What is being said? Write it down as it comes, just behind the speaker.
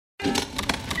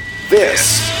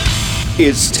This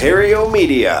is Terrio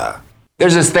Media.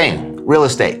 There's this thing, real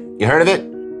estate. You heard of it?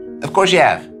 Of course you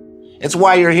have. It's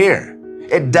why you're here.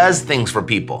 It does things for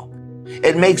people.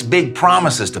 It makes big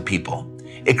promises to people.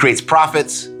 It creates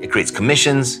profits, it creates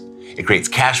commissions, it creates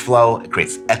cash flow, it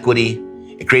creates equity,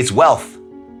 it creates wealth.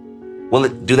 Will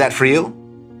it do that for you?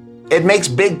 It makes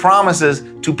big promises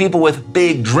to people with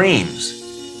big dreams.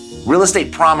 Real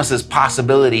estate promises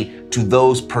possibility to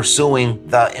those pursuing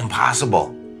the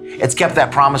impossible. It's kept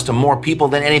that promise to more people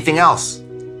than anything else.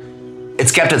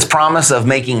 It's kept its promise of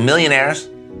making millionaires.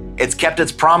 It's kept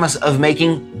its promise of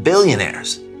making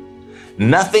billionaires.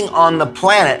 Nothing on the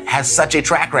planet has such a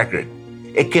track record.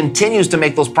 It continues to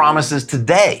make those promises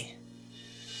today.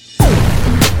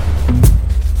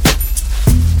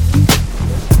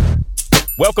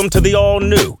 Welcome to the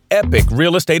all-new Epic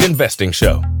Real Estate Investing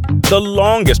Show, the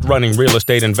longest-running real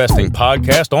estate investing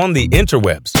podcast on the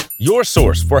interwebs. Your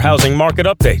source for housing market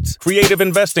updates, creative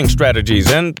investing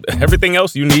strategies, and everything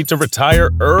else you need to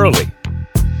retire early.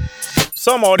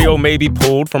 Some audio may be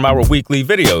pulled from our weekly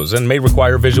videos and may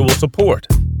require visual support.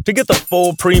 To get the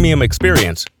full premium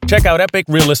experience, check out Epic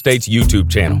Real Estate's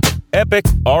YouTube channel,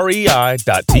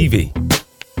 epicrei.tv.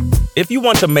 If you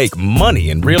want to make money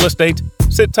in real estate,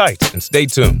 sit tight and stay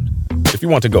tuned. If you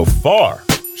want to go far,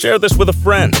 share this with a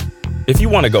friend. If you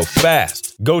want to go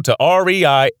fast, go to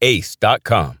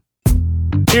reiace.com.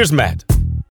 Here's Matt.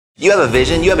 You have a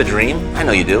vision, you have a dream. I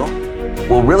know you do.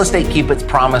 Will real estate keep its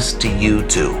promise to you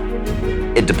too?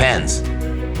 It depends.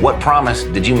 What promise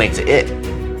did you make to it?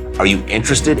 Are you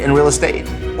interested in real estate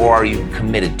or are you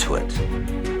committed to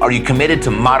it? Are you committed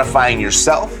to modifying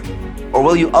yourself or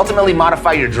will you ultimately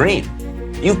modify your dream?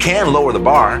 You can lower the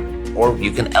bar or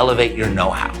you can elevate your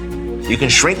know-how. You can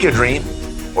shrink your dream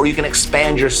or you can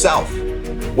expand yourself.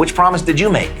 Which promise did you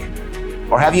make?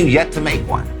 Or have you yet to make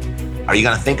one? Are you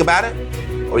gonna think about it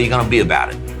or are you gonna be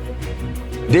about it?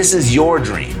 This is your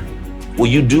dream. Will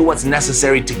you do what's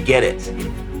necessary to get it?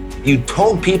 You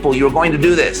told people you were going to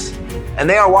do this and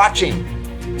they are watching.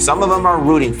 Some of them are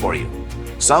rooting for you.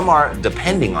 Some are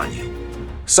depending on you.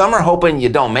 Some are hoping you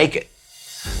don't make it.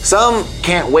 Some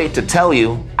can't wait to tell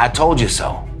you, I told you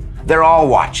so. They're all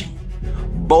watching.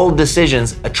 Bold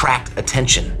decisions attract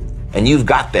attention, and you've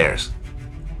got theirs.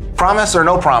 Promise or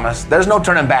no promise, there's no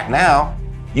turning back now.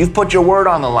 You've put your word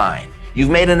on the line. You've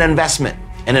made an investment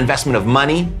of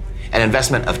money, an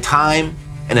investment of time,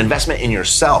 an investment in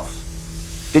yourself.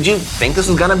 Did you think this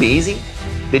was gonna be easy?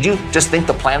 Did you just think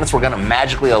the planets were gonna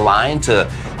magically align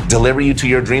to deliver you to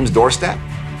your dream's doorstep?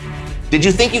 Did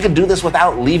you think you could do this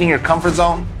without leaving your comfort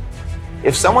zone?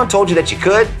 If someone told you that you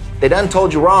could, they done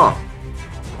told you wrong.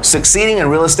 Succeeding in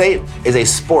real estate is a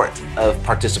sport of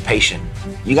participation.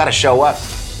 You gotta show up,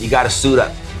 you gotta suit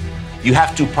up. You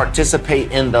have to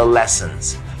participate in the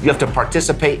lessons. You have to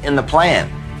participate in the plan.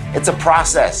 It's a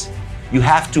process. You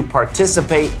have to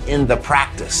participate in the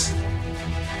practice.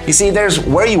 You see, there's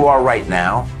where you are right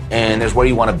now, and there's where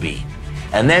you wanna be.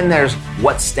 And then there's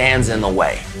what stands in the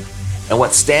way. And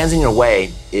what stands in your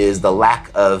way is the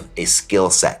lack of a skill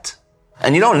set.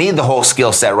 And you don't need the whole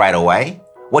skill set right away.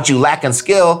 What you lack in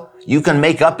skill, you can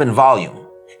make up in volume.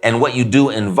 And what you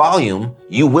do in volume,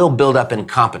 you will build up in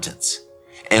competence.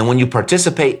 And when you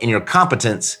participate in your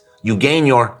competence, you gain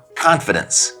your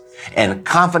confidence. And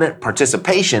confident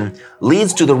participation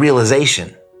leads to the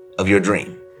realization of your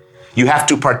dream. You have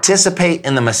to participate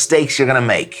in the mistakes you're gonna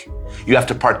make. You have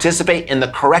to participate in the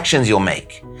corrections you'll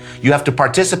make. You have to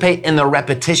participate in the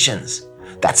repetitions.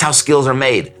 That's how skills are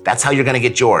made. That's how you're gonna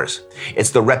get yours. It's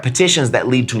the repetitions that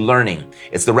lead to learning.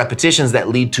 It's the repetitions that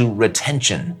lead to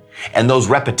retention. And those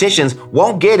repetitions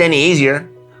won't get any easier,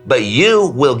 but you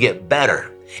will get better.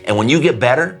 And when you get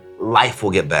better, life will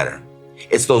get better.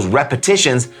 It's those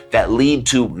repetitions that lead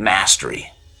to mastery.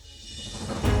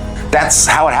 That's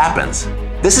how it happens.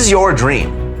 This is your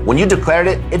dream. When you declared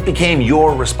it, it became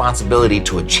your responsibility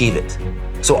to achieve it.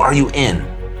 So are you in?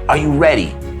 Are you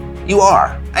ready? You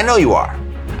are. I know you are.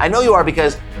 I know you are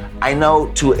because I know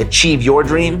to achieve your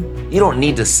dream, you don't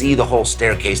need to see the whole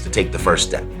staircase to take the first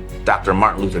step. Dr.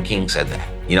 Martin Luther King said that.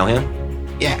 You know him?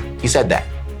 Yeah, he said that.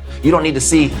 You don't need to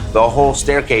see the whole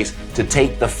staircase to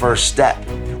take the first step,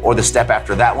 or the step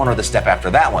after that one, or the step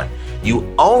after that one.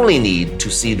 You only need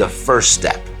to see the first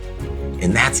step.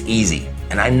 And that's easy.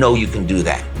 And I know you can do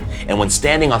that. And when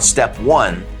standing on step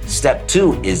 1, step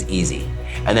 2 is easy.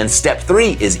 And then step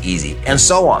 3 is easy, and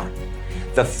so on.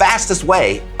 The fastest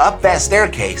way up that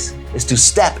staircase is to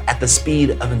step at the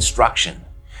speed of instruction.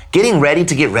 Getting ready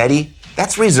to get ready,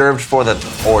 that's reserved for the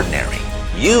ordinary.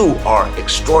 You are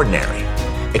extraordinary.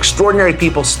 Extraordinary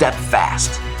people step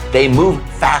fast. They move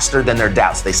faster than their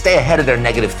doubts. They stay ahead of their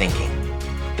negative thinking.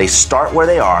 They start where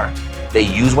they are, they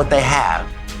use what they have,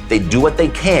 they do what they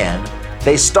can,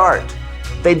 they start.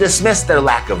 They dismiss their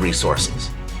lack of resources,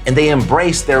 and they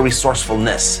embrace their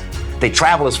resourcefulness. They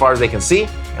travel as far as they can see,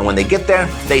 and when they get there,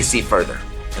 they see further.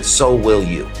 And so will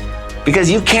you. Because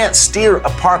you can't steer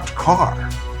a parked car.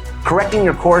 Correcting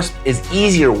your course is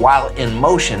easier while in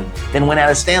motion than when at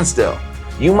a standstill.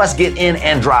 You must get in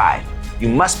and drive. You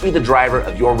must be the driver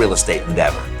of your real estate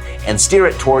endeavor and steer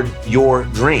it toward your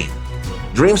dream.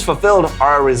 Dreams fulfilled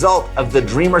are a result of the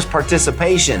dreamer's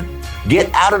participation.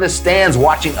 Get out of the stands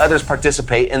watching others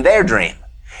participate in their dream.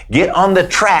 Get on the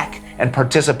track and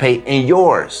participate in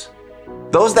yours.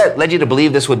 Those that led you to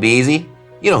believe this would be easy,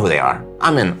 you know who they are.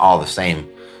 I'm in all the same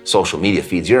social media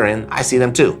feeds you're in. I see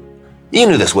them too. You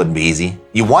knew this wouldn't be easy.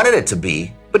 You wanted it to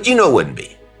be, but you knew it wouldn't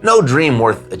be. No dream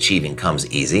worth achieving comes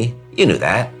easy. You knew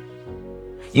that.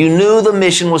 You knew the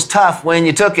mission was tough when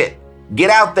you took it. Get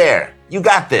out there. You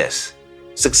got this.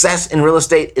 Success in real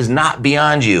estate is not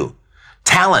beyond you.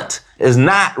 Talent is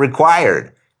not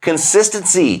required.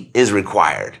 Consistency is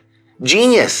required.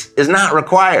 Genius is not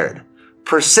required.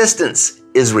 Persistence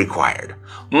is required.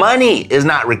 Money is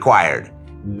not required.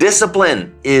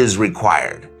 Discipline is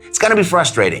required. It's going to be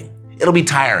frustrating. It'll be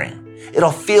tiring.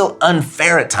 It'll feel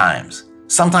unfair at times.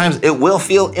 Sometimes it will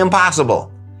feel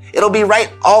impossible. It'll be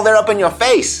right all there up in your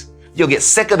face. You'll get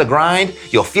sick of the grind.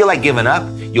 You'll feel like giving up.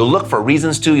 You'll look for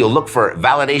reasons to. You'll look for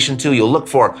validation to. You'll look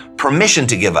for permission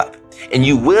to give up. And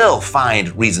you will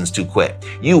find reasons to quit.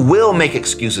 You will make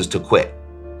excuses to quit.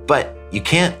 But you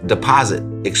can't deposit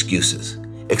excuses.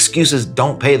 Excuses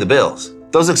don't pay the bills.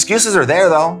 Those excuses are there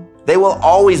though. They will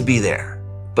always be there.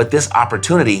 But this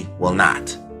opportunity will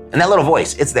not. And that little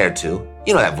voice, it's there too.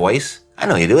 You know that voice. I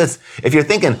know you do. If you're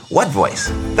thinking, what voice?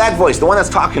 That voice, the one that's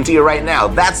talking to you right now,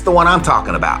 that's the one I'm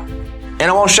talking about. And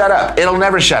it won't shut up. It'll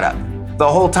never shut up.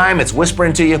 The whole time it's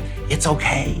whispering to you, it's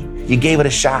okay. You gave it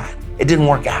a shot. It didn't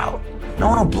work out. No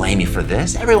one will blame you for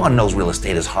this. Everyone knows real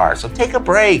estate is hard, so take a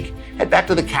break. Head back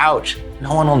to the couch.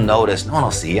 No one will notice. No one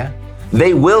will see you.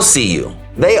 They will see you.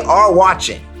 They are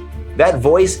watching. That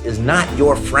voice is not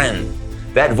your friend.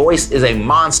 That voice is a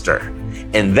monster.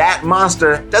 And that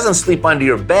monster doesn't sleep under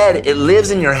your bed. It lives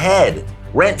in your head,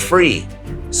 rent-free.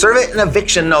 Serve it an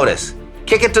eviction notice.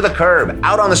 Kick it to the curb,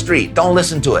 out on the street. Don't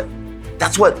listen to it.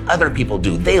 That's what other people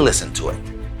do. They listen to it.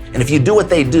 And if you do what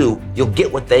they do, you'll get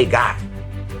what they got.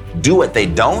 Do what they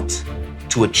don't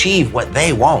to achieve what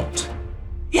they won't.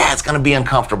 Yeah, it's gonna be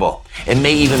uncomfortable. It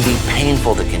may even be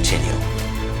painful to continue,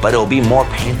 but it'll be more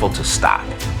painful to stop.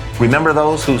 Remember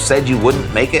those who said you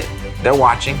wouldn't make it? They're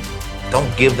watching.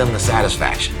 Don't give them the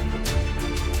satisfaction.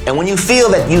 And when you feel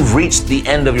that you've reached the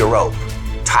end of your rope,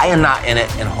 tie a knot in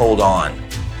it and hold on.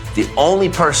 The only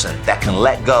person that can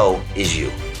let go is you.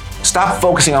 Stop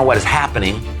focusing on what is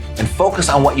happening and focus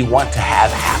on what you want to have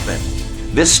happen.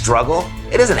 This struggle,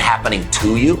 it isn't happening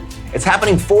to you. It's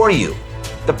happening for you.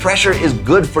 The pressure is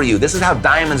good for you. This is how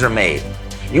diamonds are made.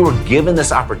 You were given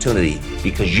this opportunity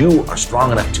because you are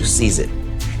strong enough to seize it.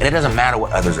 And it doesn't matter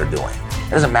what others are doing.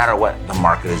 It doesn't matter what the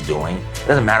market is doing. It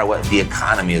doesn't matter what the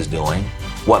economy is doing.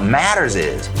 What matters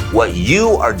is what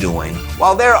you are doing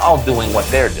while they're all doing what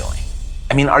they're doing.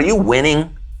 I mean, are you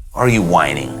winning or are you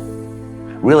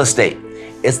whining? Real estate,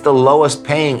 it's the lowest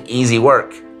paying easy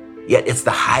work, yet it's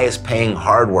the highest paying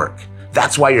hard work.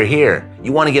 That's why you're here.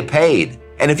 You want to get paid.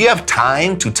 And if you have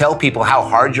time to tell people how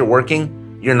hard you're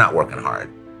working, you're not working hard.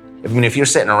 I mean, if you're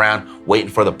sitting around waiting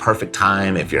for the perfect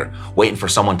time, if you're waiting for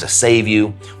someone to save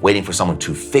you, waiting for someone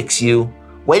to fix you,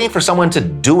 waiting for someone to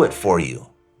do it for you,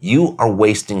 you are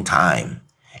wasting time,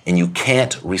 and you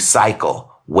can't recycle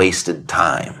wasted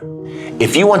time.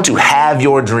 If you want to have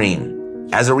your dream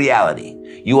as a reality,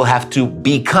 you will have to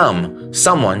become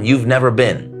someone you've never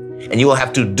been, and you will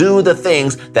have to do the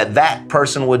things that that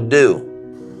person would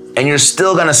do. And you're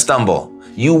still gonna stumble.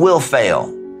 You will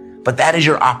fail. But that is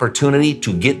your opportunity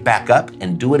to get back up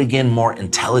and do it again more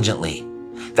intelligently.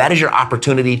 That is your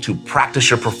opportunity to practice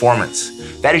your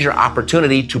performance. That is your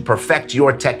opportunity to perfect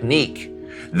your technique.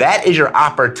 That is your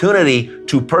opportunity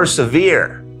to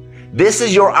persevere. This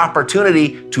is your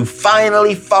opportunity to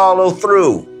finally follow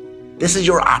through. This is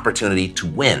your opportunity to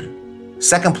win.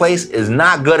 Second place is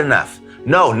not good enough.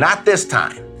 No, not this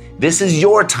time. This is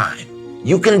your time.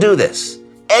 You can do this.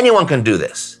 Anyone can do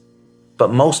this.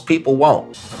 But most people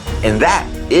won't. And that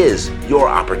is your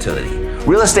opportunity.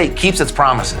 Real estate keeps its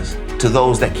promises to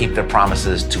those that keep their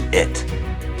promises to it.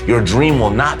 Your dream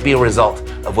will not be a result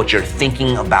of what you're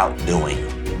thinking about doing.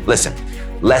 Listen,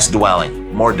 less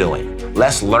dwelling, more doing.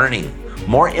 Less learning,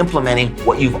 more implementing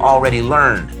what you've already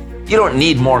learned. You don't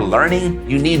need more learning,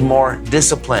 you need more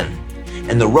discipline.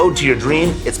 And the road to your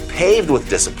dream, it's paved with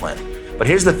discipline. But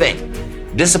here's the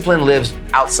thing. Discipline lives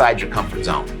outside your comfort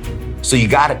zone. So you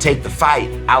gotta take the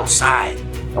fight outside.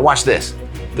 Now watch this.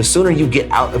 The sooner you get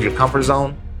out of your comfort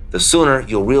zone, the sooner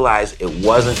you'll realize it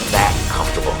wasn't that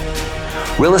comfortable.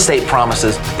 Real estate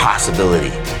promises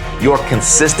possibility. Your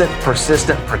consistent,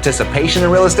 persistent participation in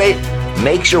real estate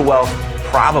makes your wealth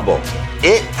probable.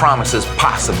 It promises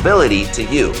possibility to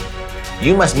you.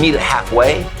 You must meet it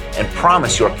halfway and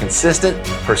promise your consistent,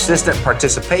 persistent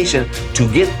participation to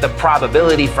get the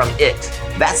probability from it.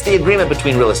 That's the agreement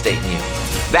between real estate and you.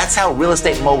 That's how real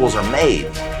estate moguls are made.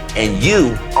 And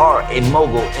you are a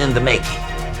mogul in the making.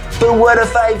 But what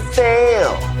if I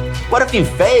fail? What if you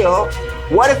fail?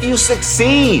 What if you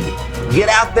succeed? Get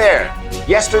out there.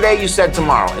 Yesterday you said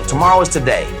tomorrow, and tomorrow is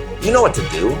today. You know what to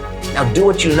do. Now do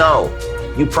what you know.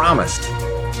 You promised.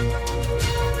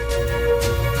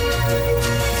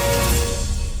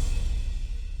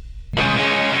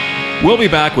 We'll be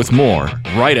back with more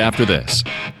right after this.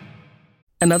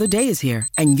 Another day is here,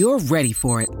 and you're ready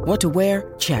for it. What to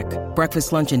wear? Check.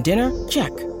 Breakfast, lunch, and dinner?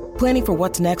 Check. Planning for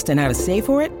what's next and how to save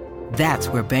for it? That's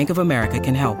where Bank of America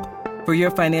can help. For your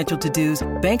financial to-dos,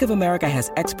 Bank of America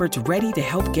has experts ready to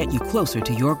help get you closer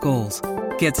to your goals.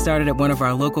 Get started at one of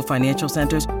our local financial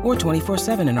centers or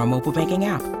 24/7 in our mobile banking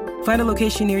app. Find a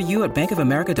location near you at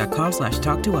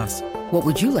bankofamerica.com/talktous. What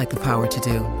would you like the power to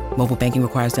do? Mobile banking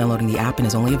requires downloading the app and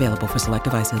is only available for select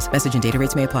devices. Message and data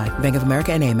rates may apply. Bank of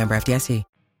America NA, member FDIC.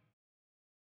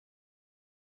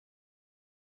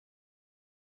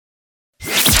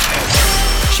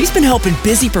 She's been helping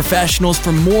busy professionals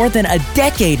for more than a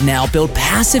decade now build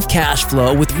passive cash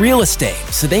flow with real estate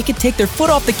so they can take their foot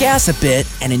off the gas a bit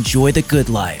and enjoy the good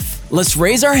life. Let's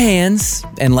raise our hands,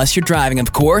 unless you're driving,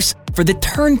 of course, for the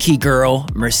turnkey girl,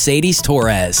 Mercedes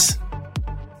Torres.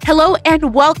 Hello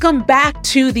and welcome back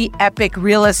to the Epic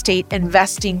Real Estate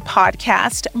Investing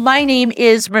Podcast. My name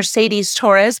is Mercedes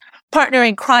Torres, partner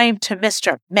in crime to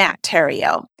Mr. Matt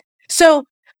Theriault. So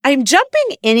I'm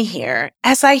jumping in here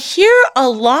as I hear a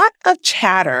lot of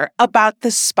chatter about the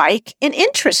spike in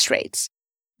interest rates.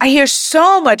 I hear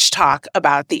so much talk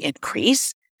about the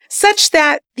increase, such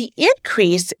that the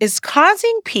increase is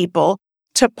causing people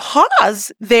to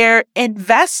pause their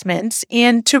investments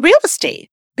into real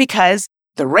estate because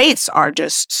the rates are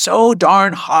just so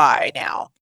darn high now.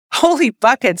 Holy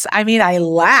buckets. I mean, I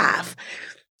laugh.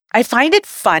 I find it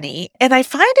funny, and I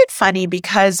find it funny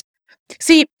because,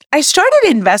 see, I started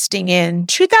investing in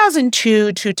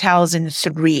 2002,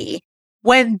 2003,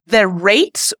 when the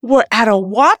rates were at a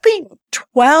whopping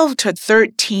 12 to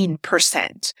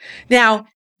 13%. Now,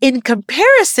 in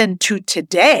comparison to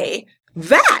today,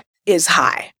 that is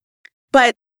high.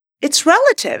 But it's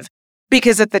relative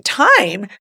because at the time,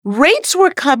 rates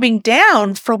were coming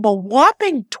down from a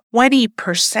whopping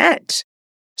 20%.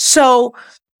 So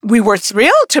we were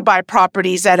thrilled to buy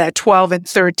properties at a 12 and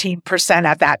 13%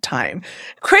 at that time.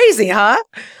 Crazy, huh?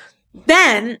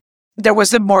 Then there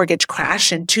was a mortgage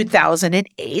crash in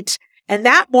 2008. And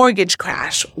that mortgage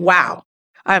crash, wow.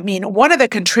 I mean, one of the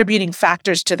contributing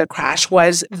factors to the crash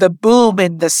was the boom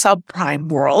in the subprime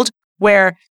world,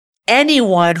 where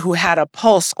anyone who had a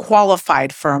pulse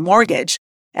qualified for a mortgage.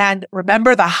 And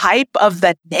remember the hype of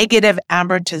the negative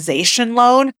amortization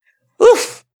loan?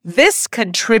 Oof. This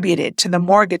contributed to the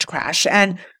mortgage crash,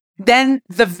 and then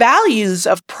the values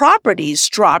of properties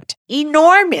dropped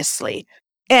enormously.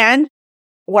 And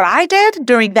what I did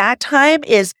during that time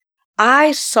is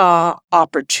I saw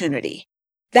opportunity.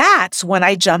 That's when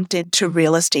I jumped into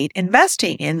real estate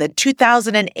investing. In the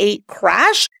 2008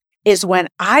 crash is when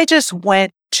I just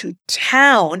went to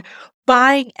town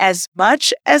buying as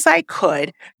much as I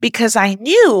could because I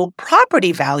knew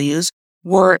property values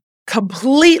were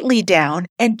completely down.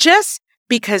 And just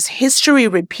because history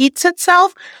repeats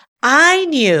itself, I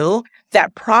knew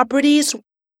that properties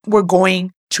were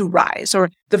going to rise, or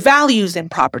the values in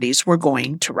properties were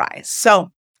going to rise.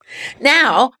 So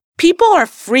now people are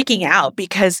freaking out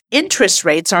because interest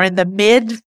rates are in the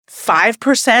mid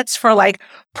 5% for like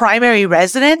primary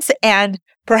residence and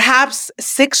perhaps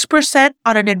 6%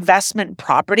 on an investment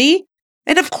property.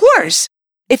 And of course,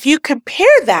 if you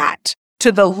compare that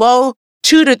to the low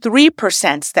 2 to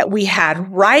 3% that we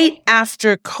had right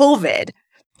after COVID,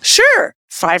 sure,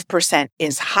 5%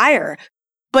 is higher.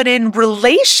 But in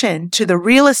relation to the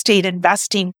real estate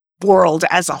investing world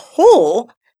as a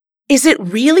whole, is it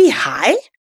really high?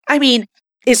 I mean,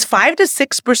 is 5 to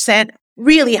 6%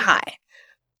 really high?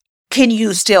 Can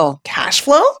you still cash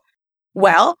flow?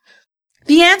 Well,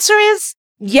 the answer is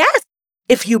yes,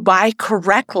 if you buy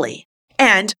correctly.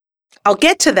 And I'll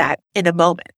get to that in a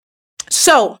moment.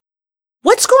 So,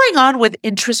 what's going on with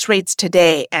interest rates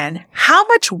today, and how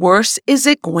much worse is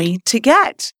it going to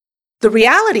get? the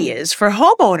reality is for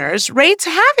homeowners, rates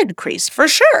have increased for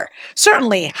sure.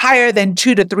 Certainly higher than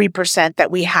 2 to 3%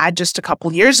 that we had just a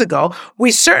couple years ago.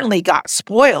 We certainly got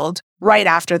spoiled right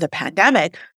after the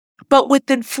pandemic. But with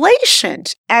inflation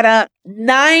at a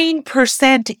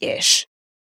 9%-ish,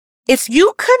 if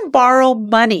you can borrow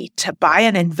money to buy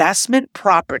an investment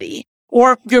property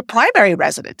or your primary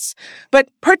residence, but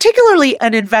particularly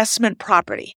an investment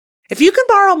property, if you can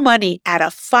borrow money at a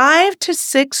 5 to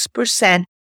 6%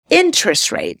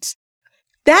 interest rates,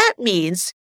 that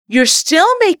means you're still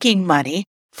making money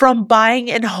from buying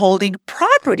and holding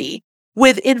property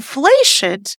with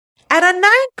inflation at a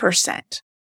 9%.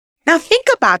 Now think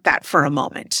about that for a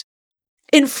moment.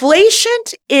 Inflation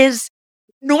is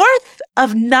north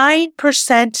of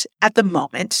 9% at the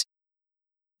moment.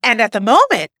 And at the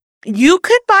moment, you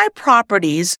could buy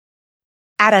properties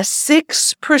at a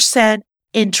 6%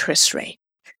 interest rate.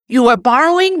 You are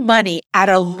borrowing money at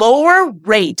a lower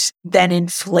rate than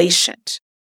inflation.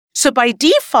 So by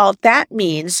default, that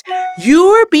means you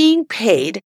are being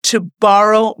paid to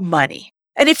borrow money.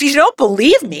 And if you don't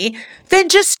believe me, then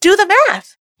just do the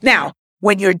math. Now,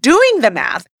 when you're doing the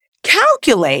math,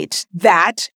 calculate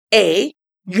that A,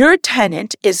 your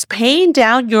tenant is paying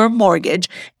down your mortgage,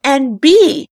 and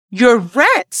B, your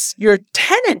rents, your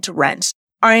tenant rents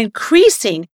are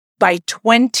increasing by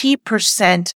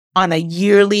 20% on a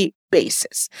yearly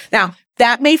basis. Now,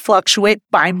 that may fluctuate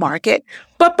by market,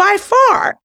 but by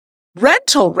far,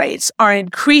 rental rates are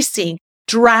increasing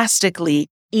drastically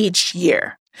each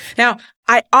year. Now,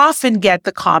 I often get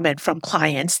the comment from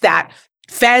clients that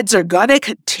Feds are going to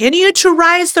continue to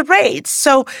rise the rates.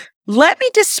 So let me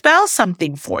dispel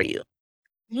something for you.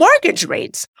 Mortgage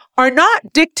rates are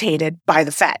not dictated by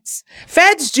the Feds.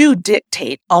 Feds do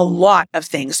dictate a lot of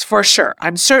things for sure.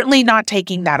 I'm certainly not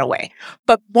taking that away.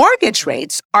 But mortgage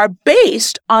rates are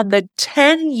based on the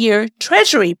 10-year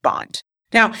Treasury bond.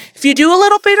 Now, if you do a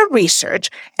little bit of research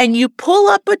and you pull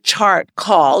up a chart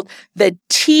called the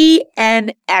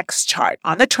TNX chart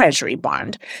on the Treasury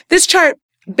bond, this chart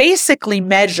basically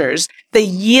measures the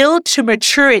yield to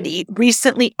maturity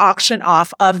recently auctioned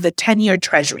off of the 10-year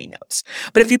Treasury notes.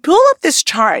 But if you pull up this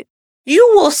chart, you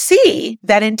will see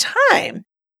that in time,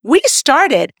 we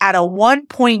started at a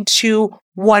 1.2,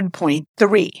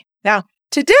 1.3. Now,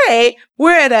 today,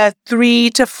 we're at a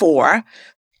 3 to 4.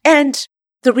 And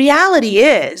the reality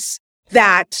is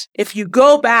that if you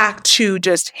go back to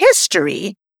just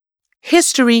history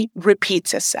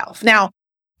repeats itself. Now,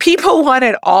 people want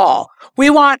it all. We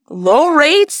want low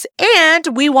rates and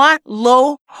we want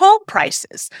low home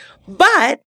prices.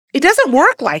 But it doesn't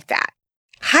work like that.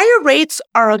 Higher rates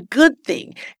are a good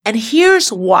thing. And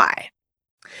here's why.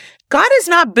 God is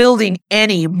not building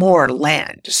any more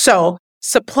land. So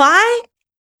supply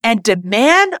and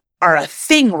demand are a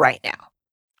thing right now.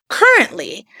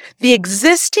 Currently, the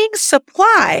existing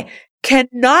supply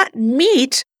cannot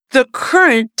meet the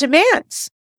current demands.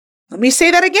 Let me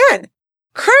say that again.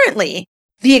 Currently,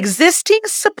 the existing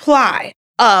supply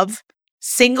of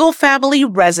single-family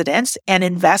residence and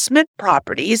investment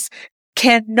properties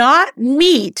cannot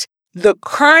meet the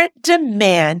current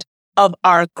demand of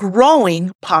our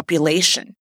growing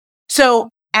population. So,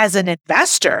 as an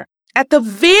investor, at the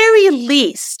very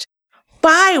least,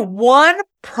 buy one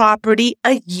property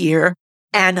a year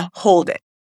and hold it.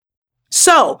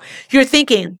 So, you're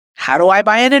thinking, how do I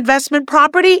buy an investment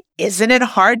property? Isn't it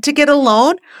hard to get a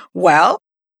loan? Well,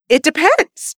 it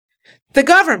depends. The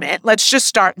government, let's just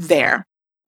start there.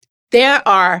 There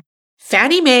are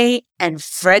Fannie Mae and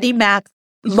Freddie Mac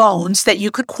loans that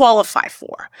you could qualify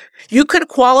for. You could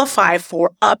qualify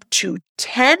for up to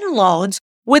 10 loans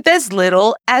with as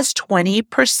little as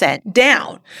 20%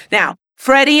 down. Now,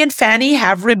 Freddie and Fannie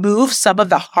have removed some of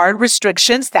the hard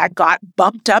restrictions that got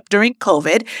bumped up during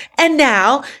COVID, and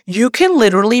now you can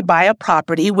literally buy a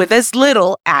property with as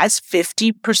little as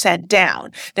 50%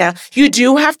 down. Now, you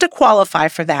do have to qualify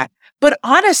for that, but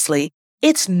honestly,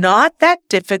 it's not that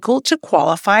difficult to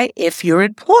qualify if you're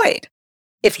employed.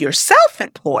 If you're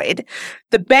self-employed,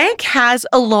 the bank has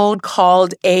a loan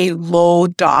called a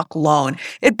LODOC loan.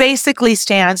 It basically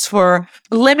stands for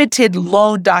limited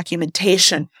loan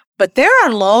documentation. But there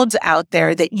are loans out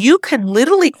there that you can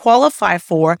literally qualify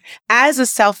for as a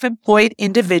self-employed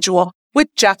individual with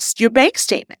just your bank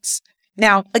statements.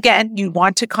 Now, again, you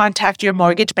want to contact your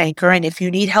mortgage banker, and if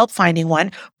you need help finding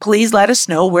one, please let us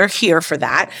know. We're here for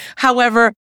that.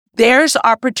 However, there's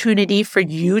opportunity for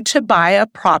you to buy a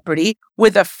property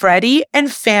with a Freddie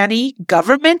and Fannie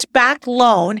government-backed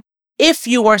loan if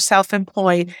you are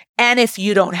self-employed and if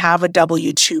you don't have a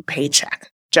W-2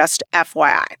 paycheck. Just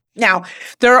FYI. Now,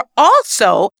 there are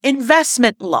also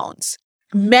investment loans.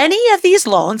 many of these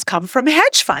loans come from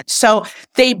hedge funds. So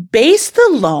they base the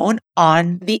loan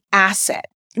on the asset,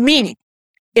 meaning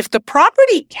if the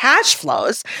property cash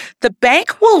flows, the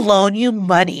bank will loan you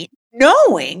money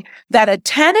knowing that a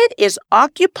tenant is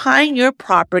occupying your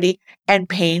property and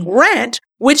paying rent,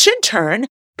 which in turn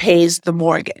pays the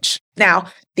mortgage.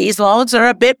 Now, these loans are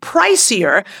a bit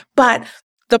pricier, but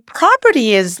the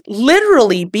property is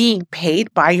literally being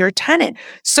paid by your tenant.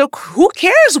 So who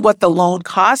cares what the loan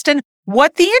cost and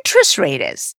what the interest rate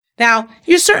is? Now,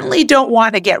 you certainly don't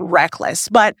want to get reckless,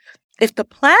 but if the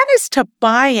plan is to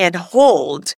buy and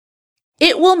hold,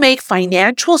 it will make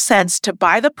financial sense to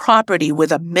buy the property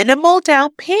with a minimal down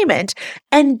payment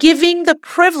and giving the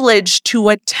privilege to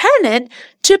a tenant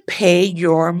to pay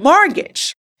your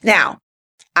mortgage. Now,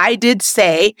 I did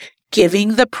say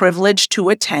giving the privilege to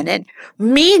a tenant,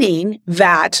 meaning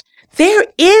that there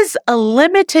is a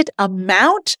limited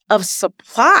amount of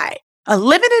supply, a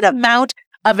limited amount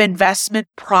of investment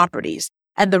properties.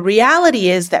 And the reality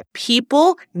is that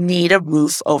people need a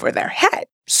roof over their head.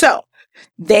 So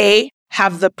they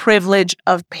have the privilege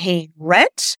of paying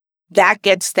rent. That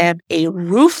gets them a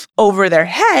roof over their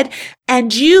head.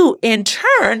 And you, in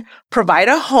turn, provide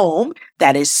a home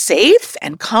that is safe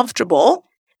and comfortable.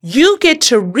 You get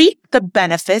to reap the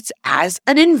benefits as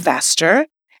an investor,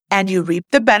 and you reap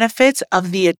the benefits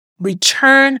of the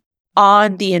return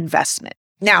on the investment.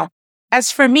 Now,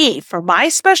 as for me, for my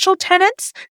special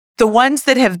tenants, the ones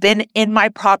that have been in my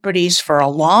properties for a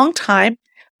long time,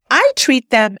 I treat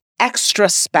them extra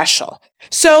special.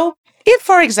 So if,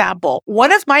 for example,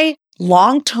 one of my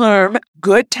long-term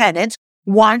good tenants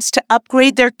wants to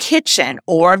upgrade their kitchen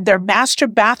or their master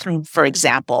bathroom, for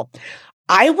example,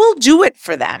 I will do it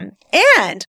for them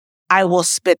and I will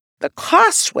split the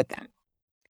cost with them.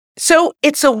 So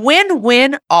it's a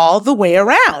win-win all the way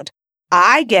around.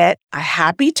 I get a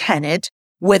happy tenant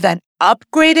with an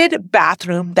upgraded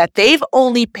bathroom that they've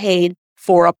only paid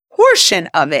for a portion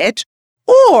of it,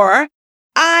 or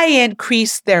I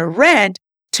increase their rent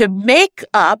to make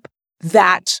up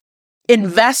that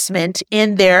investment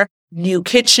in their new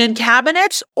kitchen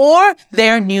cabinets or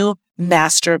their new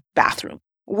master bathroom.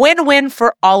 Win-win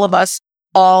for all of us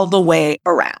all the way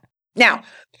around. Now,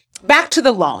 back to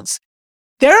the loans.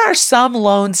 There are some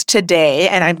loans today,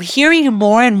 and I'm hearing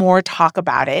more and more talk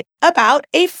about it, about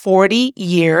a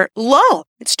 40-year loan.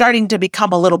 It's starting to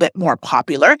become a little bit more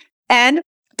popular. And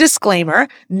disclaimer,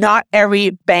 not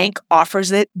every bank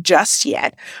offers it just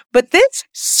yet, but this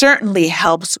certainly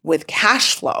helps with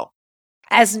cash flow,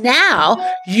 as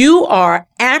now you are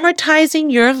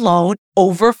amortizing your loan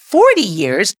over 40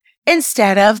 years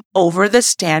instead of over the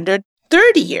standard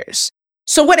 30 years.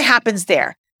 So what happens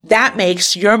there? That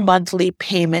makes your monthly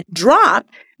payment drop,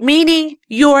 meaning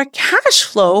your cash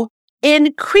flow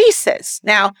increases.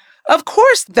 Now, of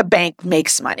course, the bank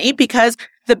makes money because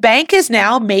the bank is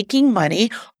now making money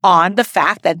on the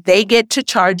fact that they get to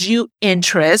charge you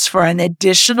interest for an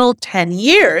additional 10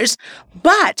 years.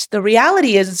 But the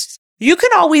reality is you can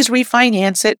always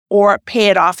refinance it or pay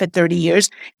it off at 30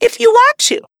 years if you want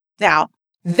to. Now,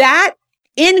 that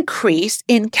increase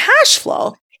in cash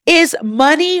flow is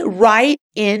money right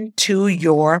into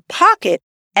your pocket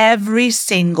every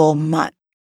single month.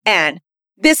 And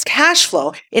this cash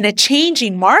flow in a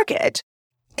changing market,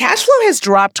 cash flow has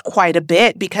dropped quite a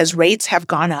bit because rates have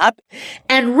gone up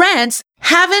and rents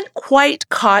haven't quite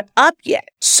caught up yet.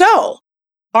 So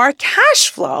our cash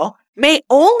flow may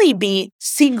only be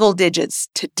single digits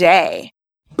today,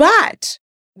 but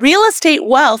real estate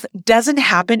wealth doesn't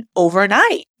happen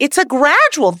overnight. It's a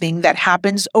gradual thing that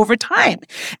happens over time.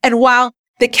 And while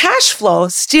the cash flow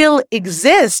still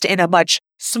exists in a much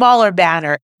smaller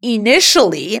manner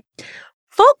initially,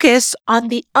 focus on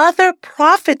the other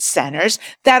profit centers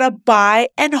that a buy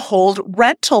and hold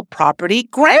rental property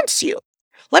grants you.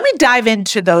 Let me dive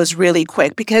into those really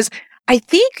quick because I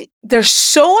think they're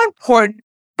so important,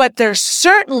 but they're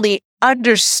certainly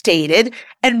understated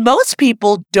and most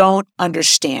people don't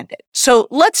understand it. So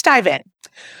let's dive in.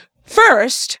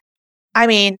 First,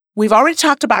 we've already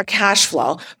talked about cash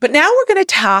flow, but now we're going to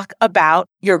talk about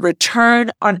your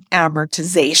return on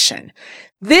amortization.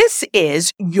 This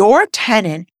is your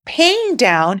tenant paying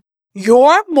down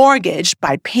your mortgage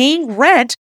by paying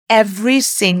rent every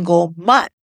single month.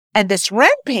 And this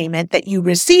rent payment that you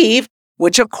receive,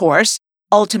 which of course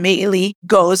ultimately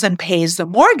goes and pays the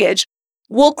mortgage,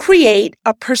 will create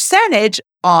a percentage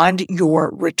on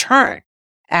your return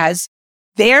as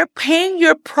they're paying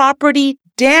your property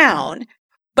down,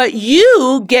 but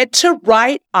you get to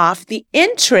write off the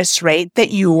interest rate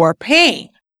that you are paying.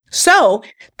 So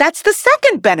that's the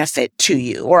second benefit to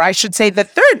you, or I should say the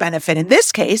third benefit in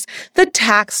this case, the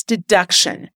tax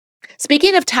deduction.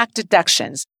 Speaking of tax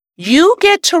deductions, you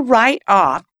get to write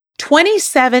off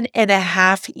 27 and a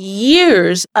half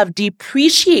years of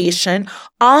depreciation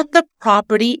on the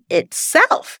property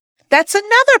itself. That's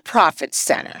another profit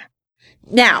center.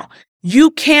 Now,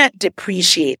 you can't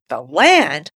depreciate the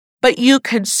land, but you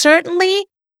can certainly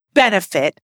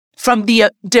benefit from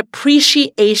the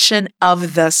depreciation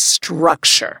of the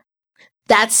structure.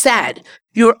 That said,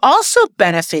 you're also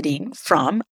benefiting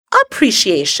from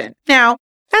appreciation. Now,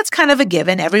 that's kind of a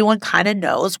given. Everyone kind of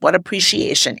knows what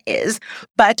appreciation is,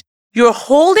 but you're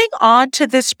holding on to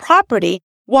this property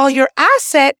while your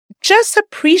asset just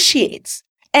appreciates.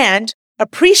 And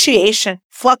appreciation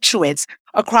fluctuates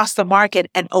across the market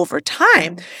and over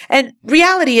time. And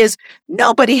reality is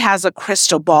nobody has a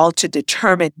crystal ball to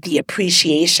determine the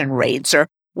appreciation rates or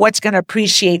what's going to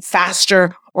appreciate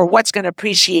faster or what's going to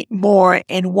appreciate more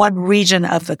in one region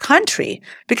of the country.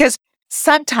 Because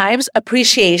sometimes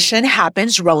appreciation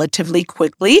happens relatively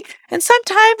quickly, and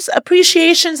sometimes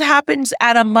appreciation happens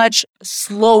at a much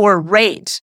slower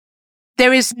rate.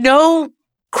 There is no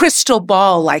crystal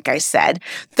ball, like I said,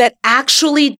 that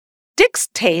actually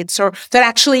dictates or that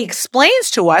actually explains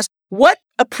to us what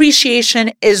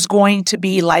appreciation is going to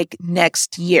be like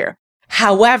next year.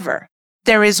 However,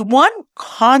 there is one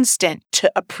constant to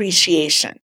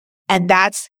appreciation, and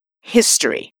that's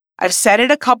history. I've said it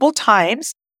a couple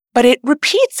times, but it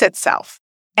repeats itself,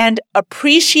 and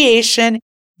appreciation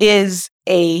is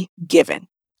a given.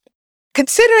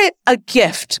 Consider it a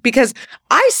gift because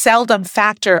I seldom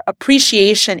factor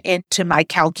appreciation into my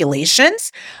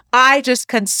calculations. I just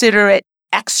consider it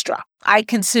extra. I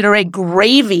consider it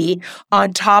gravy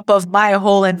on top of my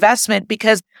whole investment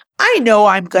because I know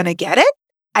I'm going to get it.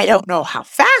 I don't know how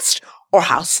fast or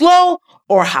how slow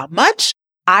or how much.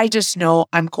 I just know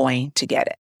I'm going to get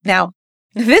it. Now,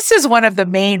 this is one of the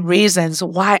main reasons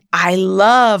why I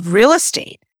love real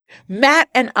estate. Matt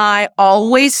and I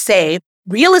always say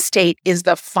real estate is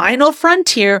the final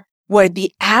frontier where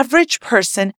the average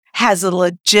person has a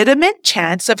legitimate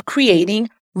chance of creating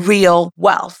real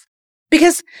wealth.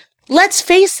 Because let's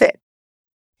face it,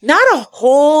 not a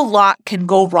whole lot can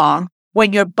go wrong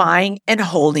when you're buying and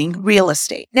holding real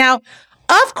estate. Now,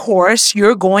 of course,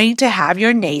 you're going to have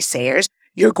your naysayers,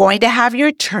 you're going to have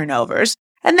your turnovers,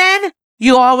 and then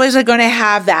you always are going to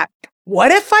have that.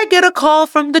 What if I get a call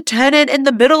from the tenant in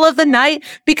the middle of the night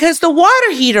because the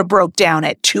water heater broke down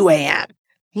at 2 a.m.?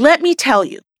 Let me tell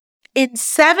you, in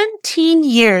 17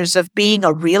 years of being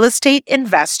a real estate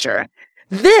investor,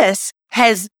 this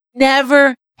has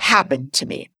never happened to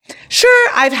me. Sure,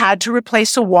 I've had to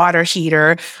replace a water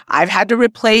heater. I've had to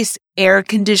replace air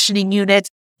conditioning units,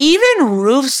 even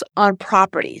roofs on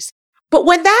properties. But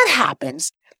when that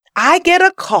happens, I get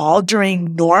a call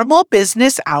during normal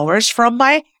business hours from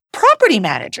my property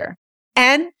manager,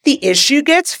 and the issue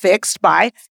gets fixed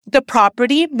by the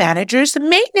property manager's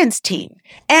maintenance team.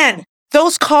 And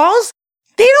those calls,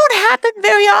 they don't happen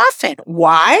very often.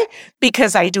 Why?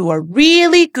 Because I do a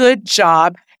really good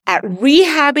job at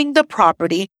rehabbing the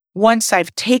property once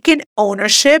I've taken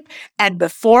ownership and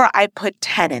before I put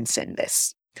tenants in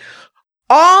this.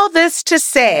 All this to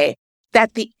say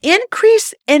that the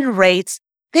increase in rates,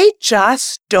 they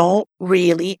just don't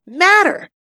really matter.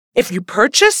 If you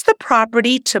purchase the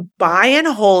property to buy and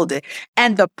hold it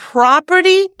and the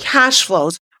property cash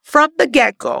flows from the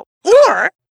get-go,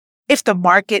 or if the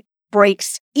market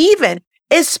breaks even,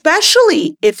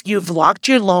 especially if you've locked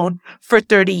your loan for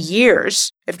 30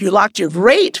 years, if you locked your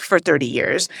rate for 30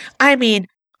 years, I mean,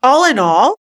 all in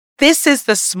all, this is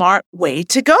the smart way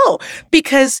to go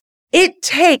because it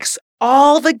takes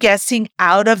all the guessing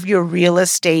out of your real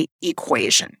estate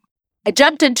equation. I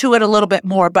jumped into it a little bit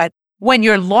more, but when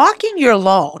you're locking your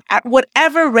loan at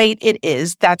whatever rate it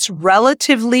is that's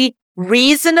relatively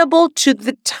reasonable to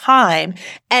the time,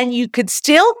 and you could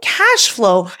still cash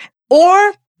flow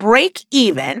or break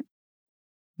even,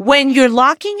 when you're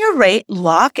locking your rate,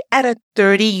 lock at a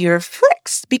 30-year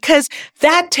fix because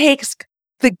that takes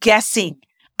the guessing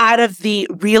out of the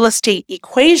real estate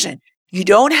equation. You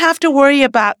don't have to worry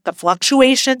about the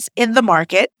fluctuations in the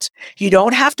market. You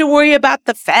don't have to worry about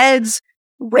the Feds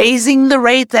raising the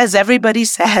rates, as everybody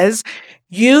says.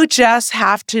 You just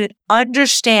have to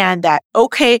understand that,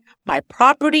 okay, my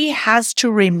property has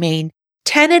to remain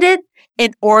tenanted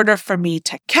in order for me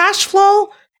to cash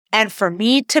flow and for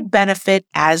me to benefit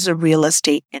as a real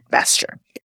estate investor.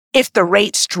 If the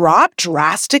rates drop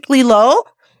drastically low,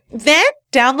 then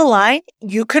down the line,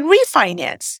 you can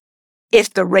refinance.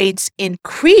 If the rates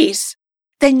increase,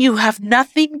 then you have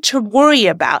nothing to worry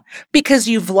about because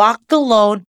you've locked the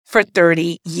loan for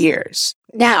 30 years.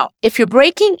 Now, if you're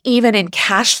breaking even in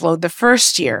cash flow the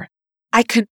first year, I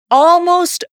can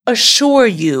almost assure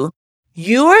you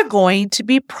are going to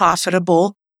be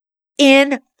profitable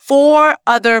in 4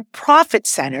 other profit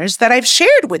centers that I've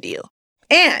shared with you.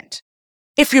 And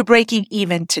if you're breaking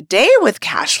even today with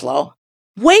cash flow,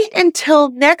 wait until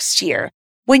next year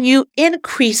when you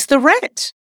increase the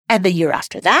rent, and the year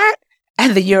after that,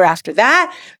 and the year after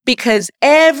that, because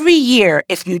every year,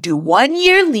 if you do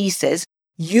 1-year leases,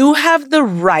 you have the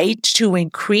right to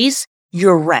increase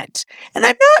your rent. And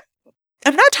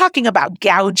I'm not talking about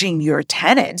gouging your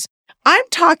tenants. I'm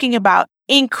talking about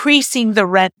increasing the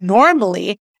rent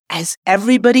normally as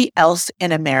everybody else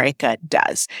in America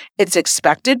does. It's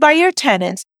expected by your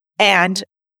tenants, and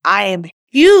I am a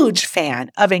huge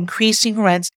fan of increasing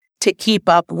rents to keep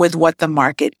up with what the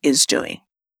market is doing.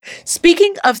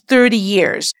 Speaking of 30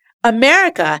 years,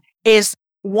 America is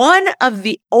one of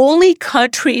the only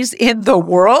countries in the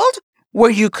world where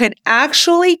you can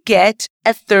actually get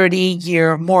a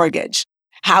 30-year mortgage.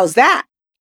 How's that?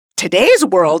 Today's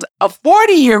world, a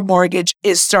 40-year mortgage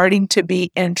is starting to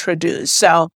be introduced.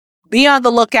 So be on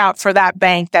the lookout for that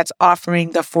bank that's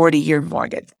offering the 40-year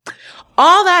mortgage.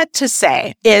 All that to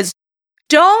say is,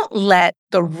 don't let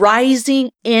the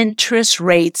rising interest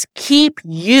rates keep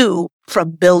you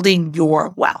from building your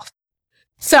wealth.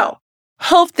 So,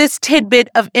 hope this tidbit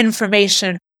of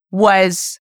information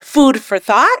was food for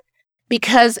thought,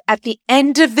 because at the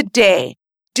end of the day,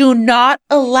 do not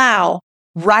allow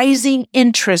rising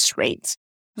interest rates,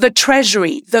 the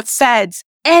Treasury, the Feds,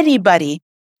 anybody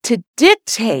to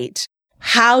dictate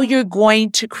how you're going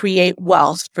to create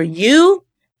wealth for you,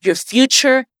 your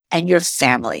future, and your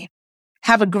family.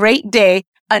 Have a great day.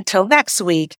 Until next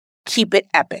week, keep it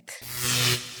epic.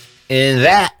 And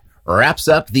that wraps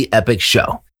up the Epic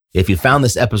Show. If you found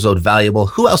this episode valuable,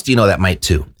 who else do you know that might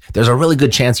too? There's a really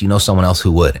good chance you know someone else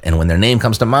who would. And when their name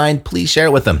comes to mind, please share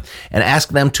it with them and ask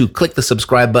them to click the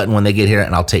subscribe button when they get here,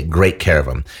 and I'll take great care of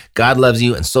them. God loves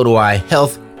you, and so do I.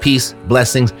 Health, peace,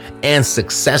 blessings, and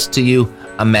success to you.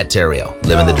 I'm Matt Theriault,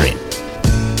 living the dream.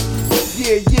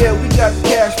 Yeah, we got the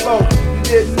cash flow. You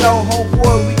didn't know,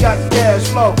 homeboy, we got the cash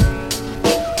flow.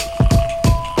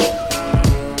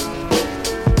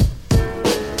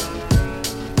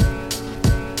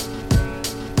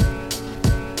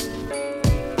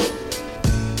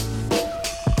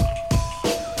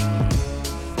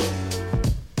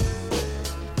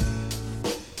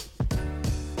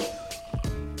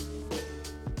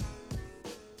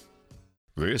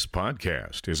 This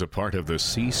podcast is a part of the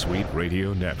C-Suite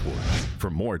Radio Network. For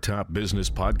more top business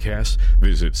podcasts,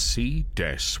 visit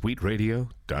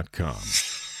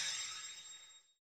c-suiteradio.com.